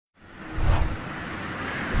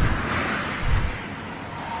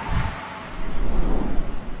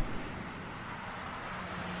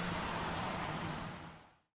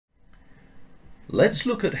Let's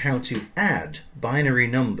look at how to add binary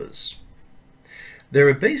numbers. There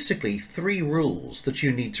are basically three rules that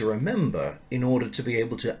you need to remember in order to be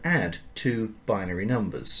able to add two binary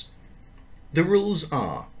numbers. The rules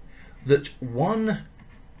are that 1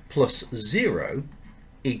 plus 0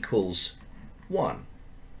 equals 1.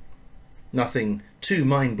 Nothing too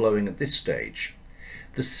mind-blowing at this stage.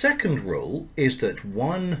 The second rule is that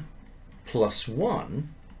 1 plus 1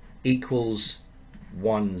 equals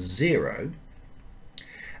 1, 0.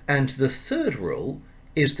 And the third rule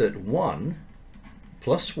is that 1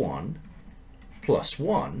 plus 1 plus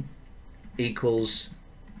 1 equals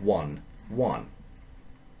 1, 1.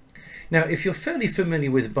 Now, if you're fairly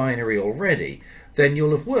familiar with binary already, then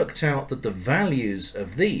you'll have worked out that the values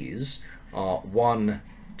of these are 1,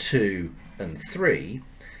 2, and 3,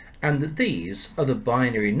 and that these are the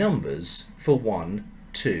binary numbers for 1,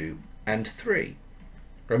 2, and 3.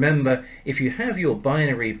 Remember, if you have your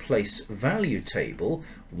binary place value table,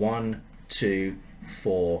 1, 2,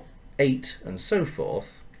 4, 8, and so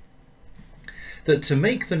forth, that to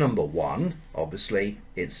make the number 1, obviously,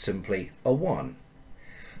 it's simply a 1.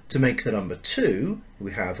 To make the number 2,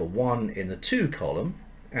 we have a 1 in the 2 column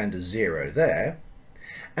and a 0 there.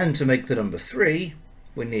 And to make the number 3,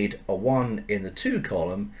 we need a 1 in the 2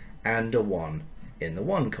 column and a 1 in the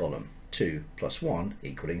 1 column. 2 plus 1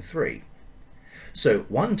 equaling 3. So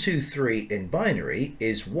 1, 2, 3 in binary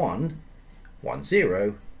is 1, 1,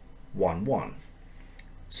 0, 1, 1.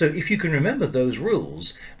 So if you can remember those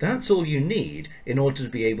rules, that's all you need in order to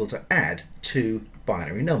be able to add two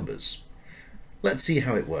binary numbers. Let's see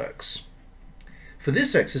how it works. For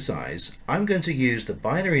this exercise, I'm going to use the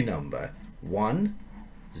binary number 1,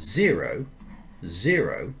 0,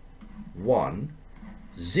 0, 1,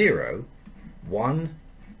 0, 1,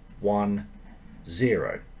 1,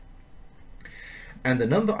 0. And the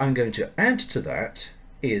number I'm going to add to that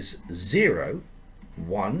is 0,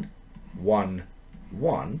 1, 1,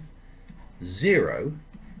 1, 0,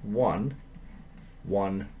 1,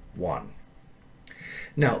 1, 1.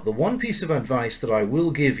 Now, the one piece of advice that I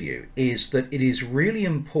will give you is that it is really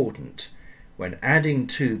important when adding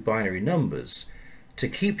two binary numbers to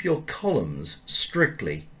keep your columns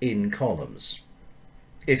strictly in columns.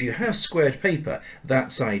 If you have squared paper,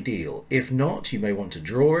 that's ideal. If not, you may want to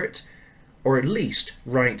draw it, or at least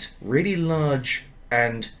write really large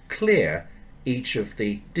and clear each of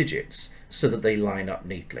the digits so that they line up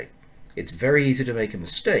neatly. It's very easy to make a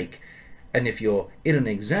mistake, and if you're in an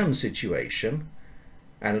exam situation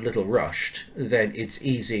and a little rushed, then it's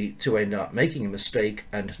easy to end up making a mistake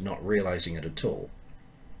and not realizing it at all.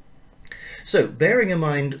 So, bearing in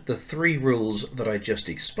mind the three rules that I just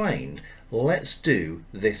explained, let's do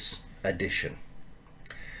this addition.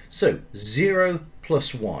 So, 0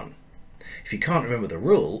 plus 1. If you can't remember the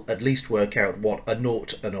rule, at least work out what a 0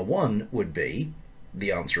 and a 1 would be,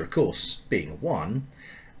 the answer of course being 1,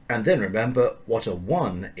 and then remember what a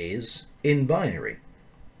 1 is in binary.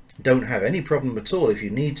 Don't have any problem at all if you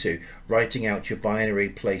need to writing out your binary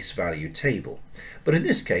place value table. But in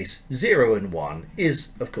this case, 0 and 1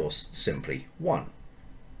 is, of course, simply 1.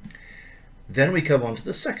 Then we come on to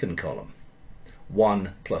the second column.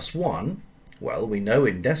 1 plus 1, well, we know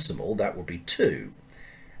in decimal that would be 2.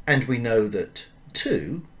 And we know that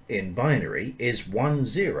 2 in binary is 1,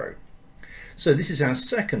 0. So this is our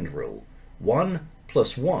second rule. 1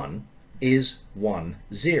 plus 1 is 1,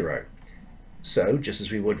 0. So, just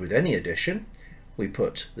as we would with any addition, we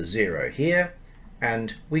put the 0 here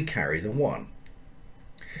and we carry the 1.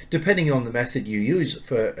 Depending on the method you use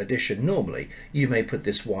for addition normally, you may put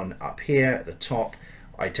this 1 up here at the top.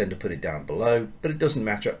 I tend to put it down below, but it doesn't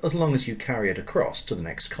matter as long as you carry it across to the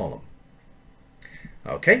next column.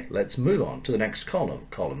 Okay, let's move on to the next column,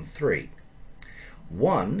 column 3.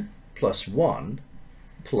 1 plus 1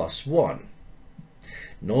 plus 1.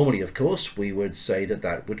 Normally, of course, we would say that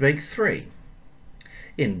that would make 3.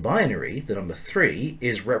 In binary, the number 3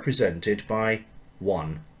 is represented by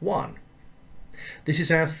 1, 1. This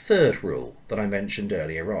is our third rule that I mentioned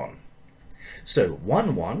earlier on. So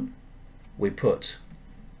 1, 1, we put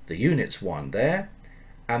the units 1 there,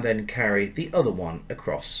 and then carry the other one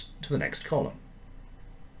across to the next column.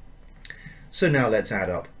 So now let's add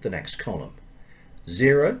up the next column.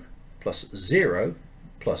 0 plus 0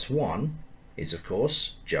 plus 1 is, of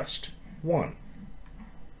course, just 1.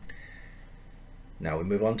 Now we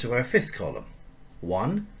move on to our fifth column.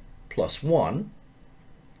 1 plus 1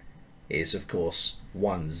 is, of course,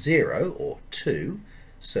 1, 0, or 2.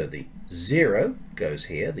 So the 0 goes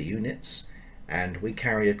here, the units, and we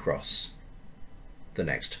carry across the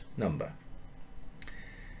next number.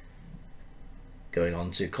 Going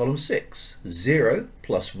on to column 6. 0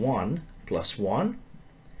 plus 1 plus 1.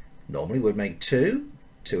 normally would make 2.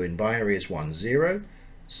 2 in binary is 1, 0.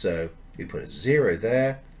 So we put a 0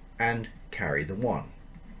 there and carry the 1.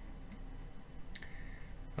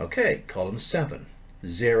 Okay, column 7.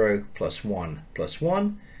 0 plus 1 plus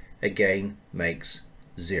 1 again makes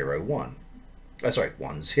 0, 1.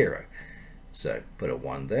 1, 0. So put a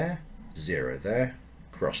 1 there, 0 there,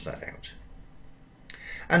 cross that out.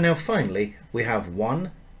 And now finally we have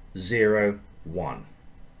 1, 0, 1.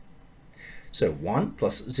 So 1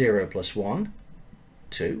 plus 0 plus 1,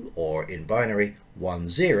 2, or in binary 1,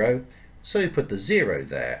 0. So you put the 0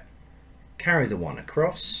 there, carry the 1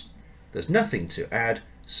 across. There's nothing to add,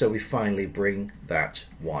 so we finally bring that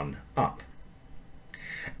 1 up.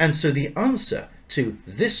 And so the answer to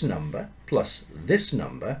this number plus this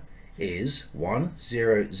number is 1,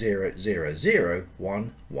 0, 0, 0, 0,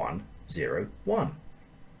 1, 1, 0, 1.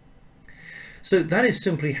 So that is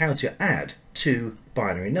simply how to add two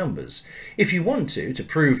binary numbers. If you want to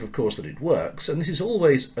prove, of course, that it works, and this is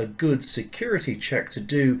always a good security check to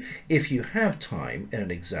do if you have time in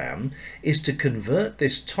an exam, is to convert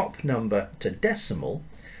this top number to decimal,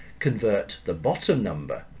 convert the bottom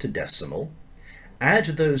number to decimal, add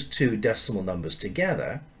those two decimal numbers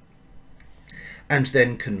together, and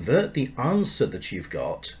then convert the answer that you've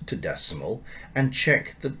got to decimal and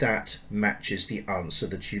check that that matches the answer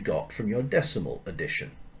that you got from your decimal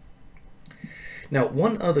addition. Now,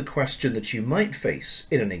 one other question that you might face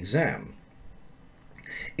in an exam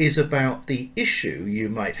is about the issue you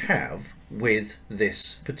might have with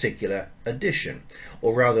this particular addition,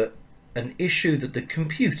 or rather an issue that the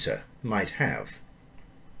computer might have.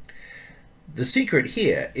 The secret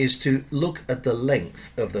here is to look at the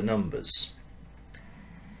length of the numbers.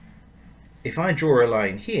 If I draw a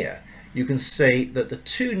line here, you can say that the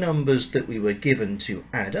two numbers that we were given to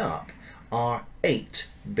add up are 8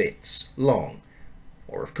 bits long,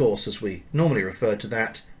 or of course, as we normally refer to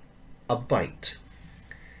that, a byte.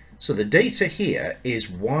 So the data here is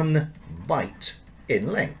 1 byte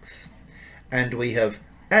in length, and we have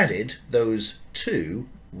added those two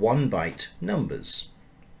 1 byte numbers.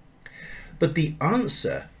 But the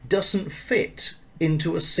answer doesn't fit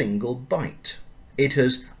into a single byte. It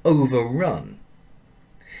has overrun.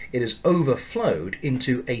 It has overflowed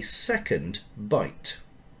into a second byte.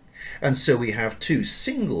 And so we have two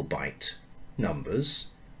single byte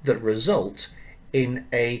numbers that result in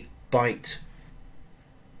a byte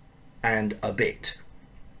and a bit.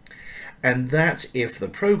 And that, if the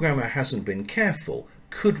programmer hasn't been careful,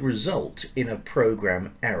 could result in a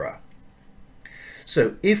program error.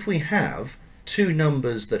 So if we have two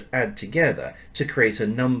numbers that add together to create a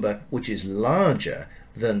number which is larger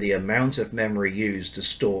than the amount of memory used to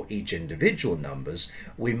store each individual numbers,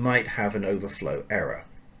 we might have an overflow error.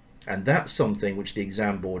 And that's something which the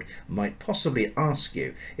exam board might possibly ask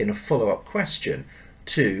you in a follow-up question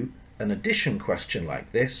to an addition question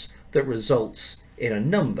like this that results in a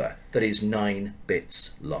number that is 9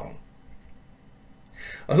 bits long.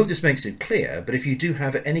 I hope this makes it clear, but if you do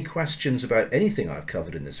have any questions about anything I've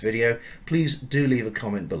covered in this video, please do leave a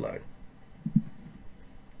comment below.